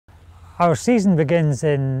Our season begins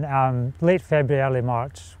in late February, early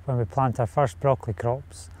March, when we plant our first broccoli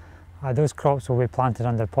crops. Those crops will be planted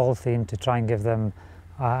under polythene to try and give them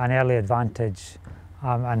an early advantage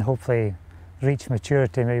and hopefully reach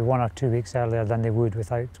maturity maybe 1 or 2 weeks earlier than they would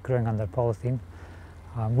without growing under polythene.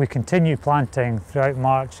 We continue planting throughout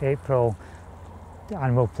March, April,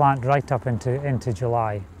 and we'll plant right up into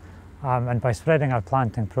July. And by spreading our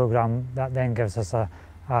planting programme, that then gives us a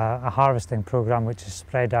harvesting programme which is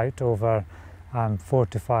spread out over 4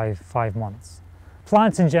 to 5 months.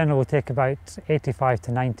 Plants in general will take about 85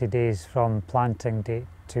 to 90 days from planting date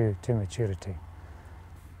to maturity.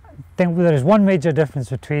 I think there is one major difference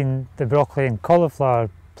between the broccoli and cauliflower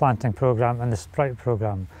planting programme and the sprout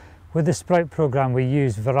programme. With the sprout programme we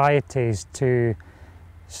use varieties to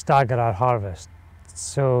stagger our harvest.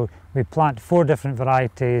 So we plant 4 different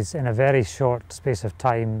varieties in a very short space of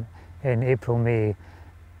time in April, May,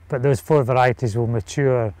 but those 4 varieties will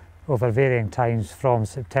mature over varying times from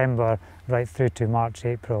September right through to March,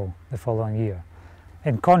 April the following year.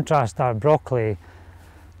 In contrast, our broccoli,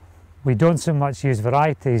 we don't so much use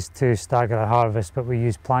varieties to stagger our harvest, but we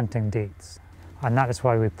use planting dates. And that is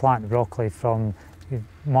why we plant broccoli from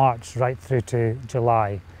March right through to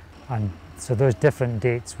July. And so those different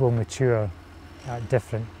dates will mature at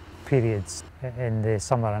different periods in the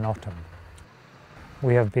summer and autumn.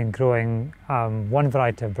 We have been growing one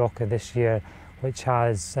variety of broccoli this year which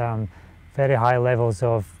has very high levels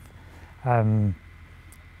of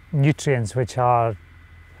nutrients which are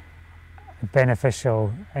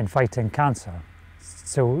beneficial in fighting cancer.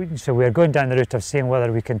 So we're going down the route of seeing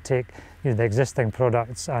whether we can take the existing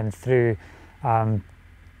products and through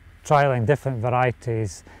trialling different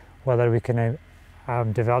varieties, whether we can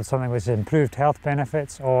develop something which has improved health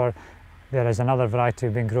benefits, or there is another variety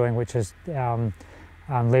we've been growing which is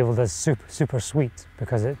labelled as super sweet,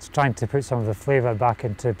 because it's trying to put some of the flavour back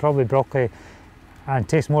into probably broccoli and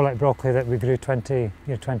tastes more like broccoli that we grew 20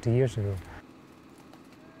 years ago.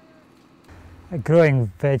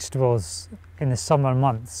 Growing vegetables in the summer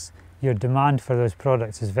months, your demand for those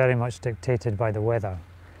products is very much dictated by the weather.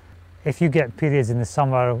 If you get periods in the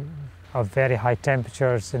summer of very high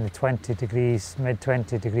temperatures in the 20 degrees,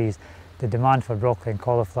 mid-20 degrees, the demand for broccoli and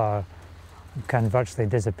cauliflower can virtually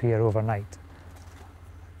disappear overnight.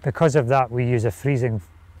 Because of that, we use a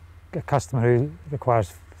customer who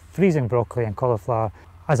requires freezing broccoli and cauliflower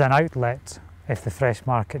as an outlet if the fresh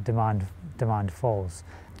market demand falls.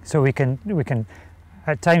 So we can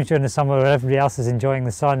at times during the summer where everybody else is enjoying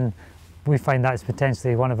the sun, we find that's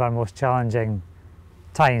potentially one of our most challenging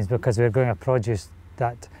times, because we're growing a produce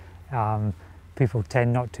that people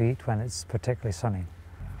tend not to eat when it's particularly sunny.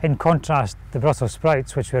 In contrast, the Brussels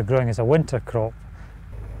sprouts, which we're growing as a winter crop,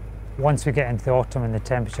 once we get into the autumn and the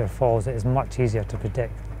temperature falls, it is much easier to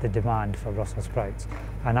predict the demand for Brussels sprouts.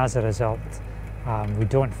 And as a result, we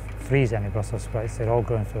don't freeze any Brussels sprouts, they're all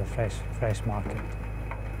grown for the fresh market.